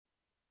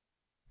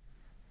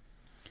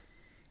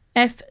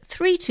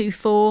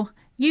F324,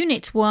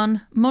 Unit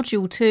 1,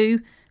 Module 2,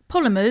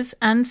 Polymers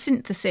and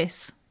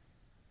Synthesis.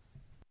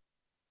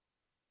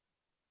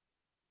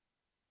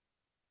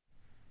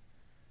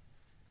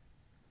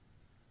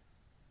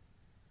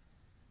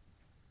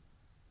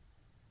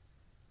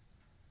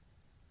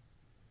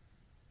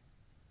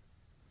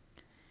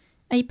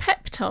 A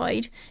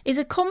peptide is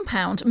a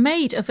compound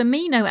made of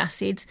amino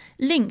acids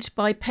linked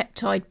by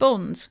peptide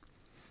bonds.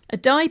 A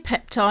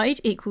dipeptide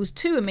equals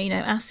 2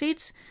 amino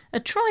acids, a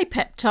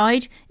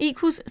tripeptide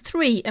equals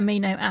 3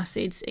 amino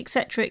acids,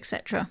 etc.,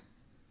 etc.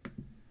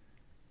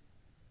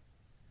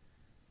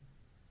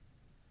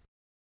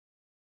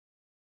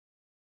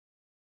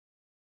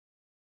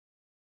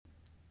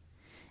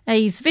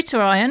 A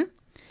zwitterion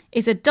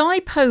is a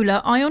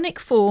dipolar ionic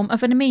form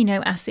of an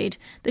amino acid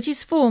that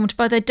is formed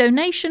by the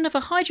donation of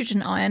a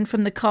hydrogen ion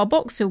from the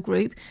carboxyl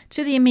group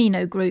to the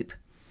amino group.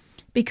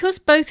 Because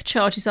both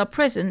charges are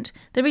present,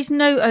 there is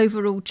no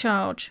overall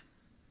charge.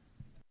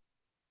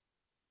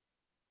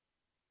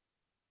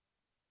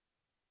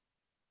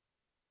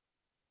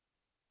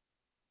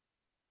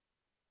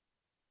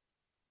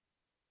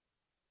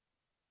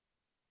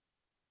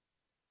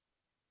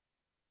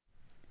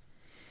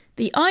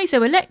 The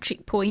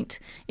isoelectric point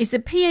is the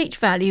pH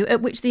value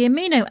at which the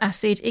amino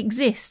acid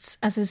exists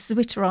as a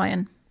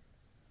zwitterion.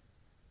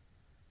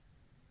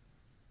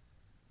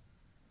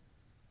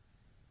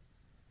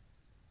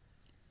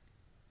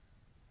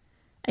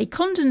 A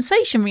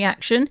condensation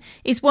reaction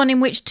is one in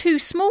which two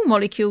small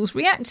molecules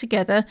react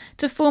together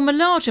to form a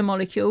larger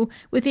molecule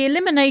with the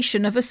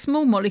elimination of a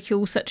small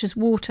molecule such as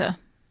water.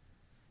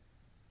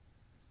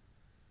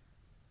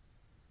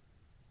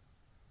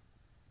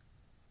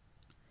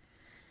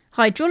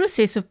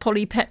 Hydrolysis of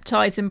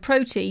polypeptides and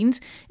proteins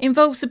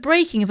involves the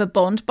breaking of a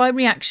bond by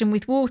reaction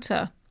with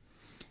water.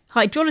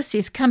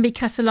 Hydrolysis can be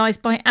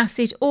catalysed by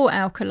acid or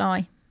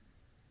alkali.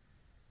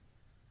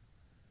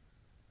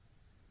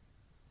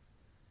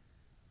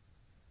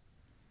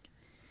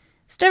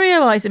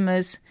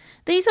 Stereoisomers.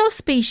 These are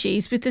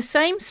species with the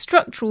same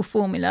structural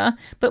formula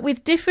but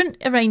with different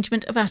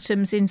arrangement of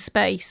atoms in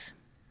space.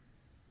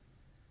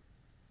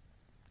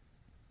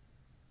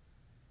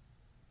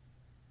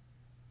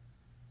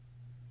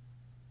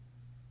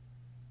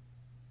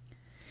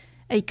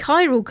 A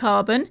chiral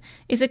carbon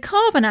is a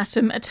carbon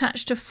atom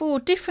attached to 4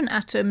 different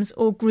atoms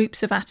or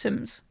groups of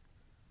atoms.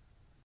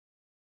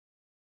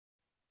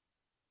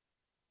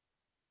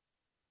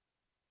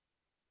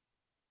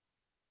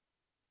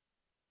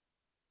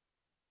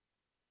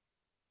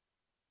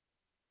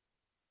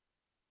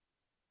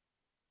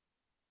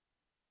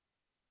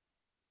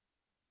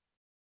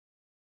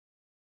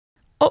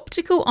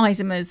 Optical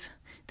isomers.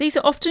 These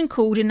are often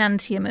called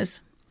enantiomers.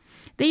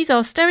 These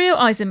are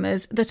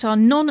stereoisomers that are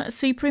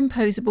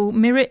non-superimposable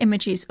mirror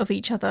images of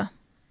each other.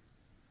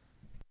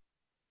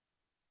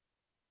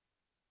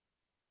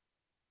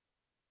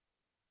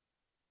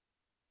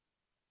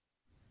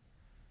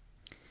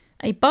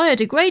 A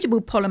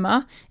biodegradable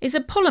polymer is a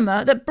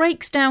polymer that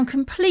breaks down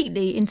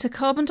completely into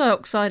carbon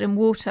dioxide and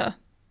water.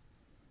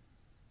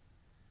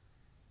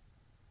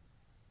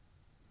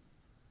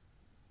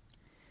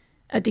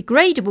 A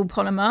degradable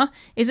polymer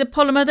is a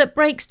polymer that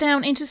breaks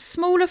down into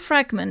smaller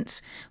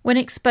fragments when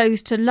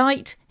exposed to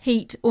light,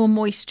 heat or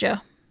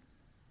moisture.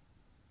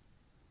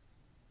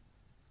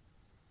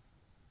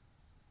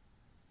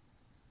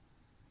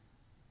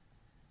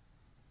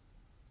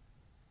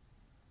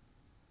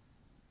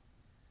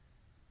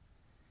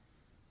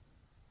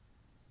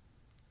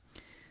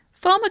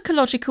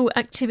 Pharmacological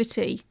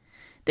activity.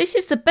 This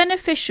is the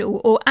beneficial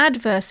or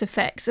adverse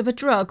effects of a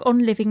drug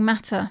on living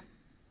matter.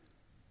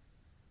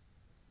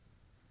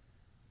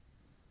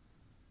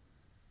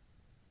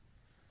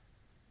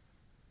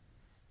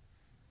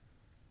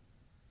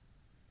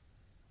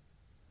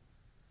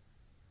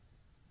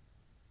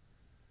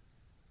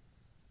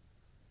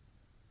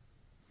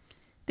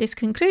 This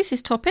concludes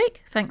this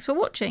topic. Thanks for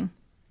watching.